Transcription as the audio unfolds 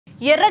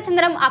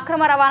ఎర్రచందనం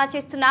అక్రమ రవాణా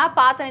చేస్తున్న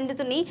పాత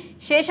నిందితుడిని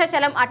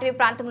శేషాచలం అటవీ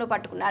ప్రాంతంలో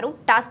పట్టుకున్నారు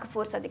టాస్క్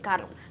ఫోర్స్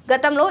అధికారులు.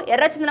 గతంలో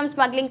ఎర్రచందనం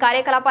స్మగ్లింగ్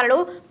కార్యకలాపాలలో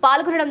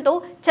పాల్గొనడంతో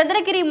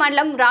చంద్రగిరి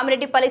మండలం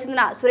రామిరెడ్డిపల్లికి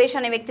చెందిన సురేష్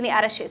అనే వ్యక్తిని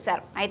అరెస్ట్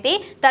చేశారు. అయితే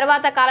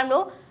తర్వాత కాలంలో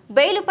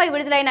బెయిలుపై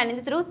విడుదలైన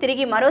నిందితుడు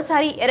తిరిగి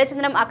మరోసారి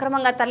ఎర్రచందనం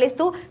అక్రమంగా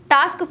తరలిస్తూ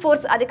టాస్క్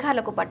ఫోర్స్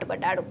అధికారులకు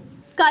పట్టుబడ్డాడు.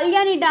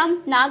 కళ్యాణి డ్యాం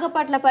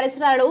నాగపట్ల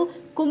పరిసరాలలో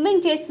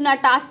కుమ్మింగ్ చేస్తున్న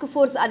టాస్క్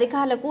ఫోర్స్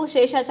అధికారులకు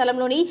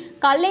శేషాచలంలోని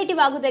కల్లేటి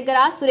వాగు దగ్గర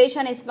సురేష్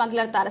అనే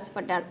స్మగ్లర్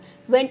తారసపడ్డాడు.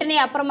 వెంటనే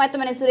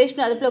అప్రమత్తమైన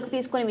సురేష్ను అదుపులోకి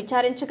తీసుకుని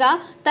విచారించగా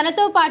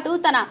తనతో పాటు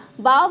తన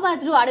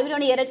బావబాదులు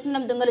అడవిలోని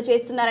ఎర్రచందనం దొంగలు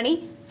చేస్తున్నారని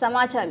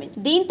సమాచారం.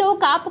 దీంతో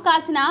కాపు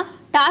కాసిన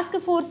టాస్క్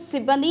ఫోర్స్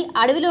సిబ్బంది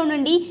అడవిలో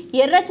నుండి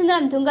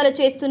ఎర్రచందనం దొంగలు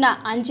చేస్తున్న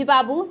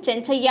అంజిబాబు,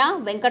 చెంచయ్య,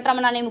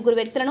 వెంకటరమణ అనే 3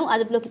 వ్యక్తులను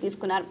అదుపులోకి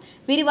తీసుకున్నారు.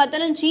 వీరి వద్ద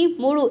నుంచి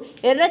 3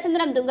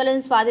 ఎర్రచందనం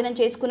దొంగలను స్వాధీనం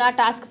చేసుకున్న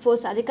టాస్క్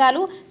ఫోర్స్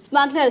అధికారులు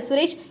స్మగ్లర్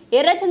సురేష్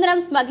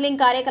ఎర్రచందనం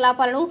స్మగ్లింగ్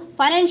కార్యకలాపాలను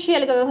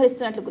ఫైనాన్షియల్ గా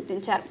వ్యవహరిస్తున్నట్లు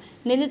గుర్తించారు.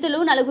 నిందితులు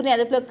 4గురిని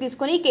అదుపులోకి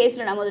తీసుకుని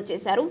కేసులు నమోదు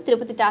చేశారు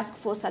తిరుపతి టాస్క్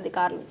ఫోర్స్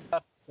అధికారులు.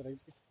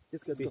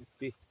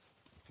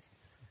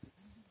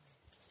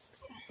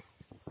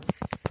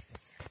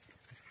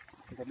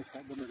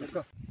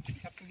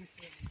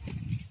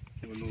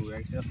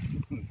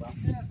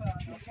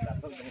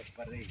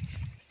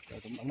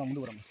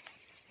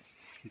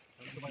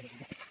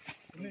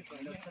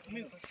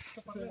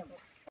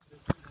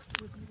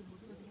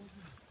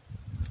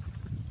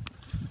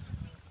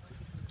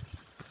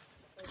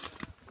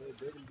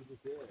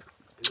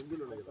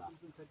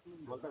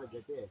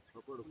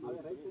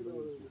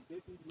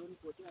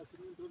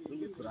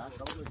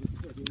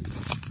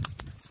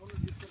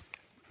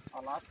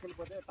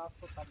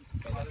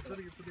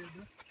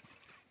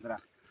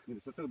 మీరు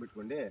చుట్టూ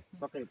పెట్టుకోండి,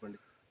 పక్క అయిపోండి.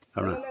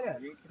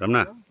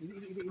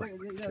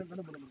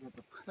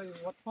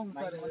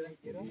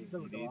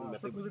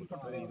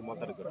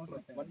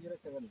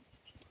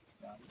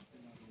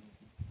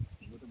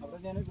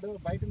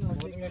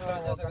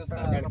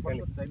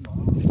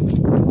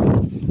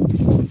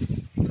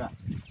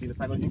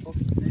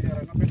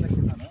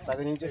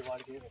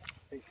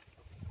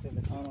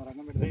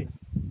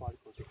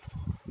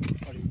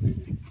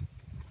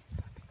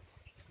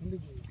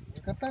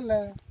 కట్టాలే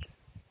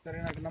సరే,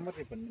 నాకు నంబర్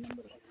చెప్పండి.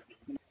 నంబర్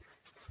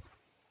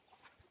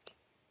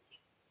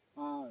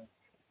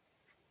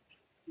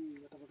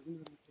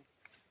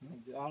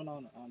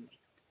అవునవును అవును.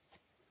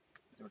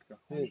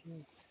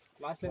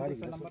 లాస్ట్లో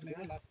నంబర్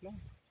లాస్ట్లో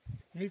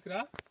మీకు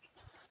రా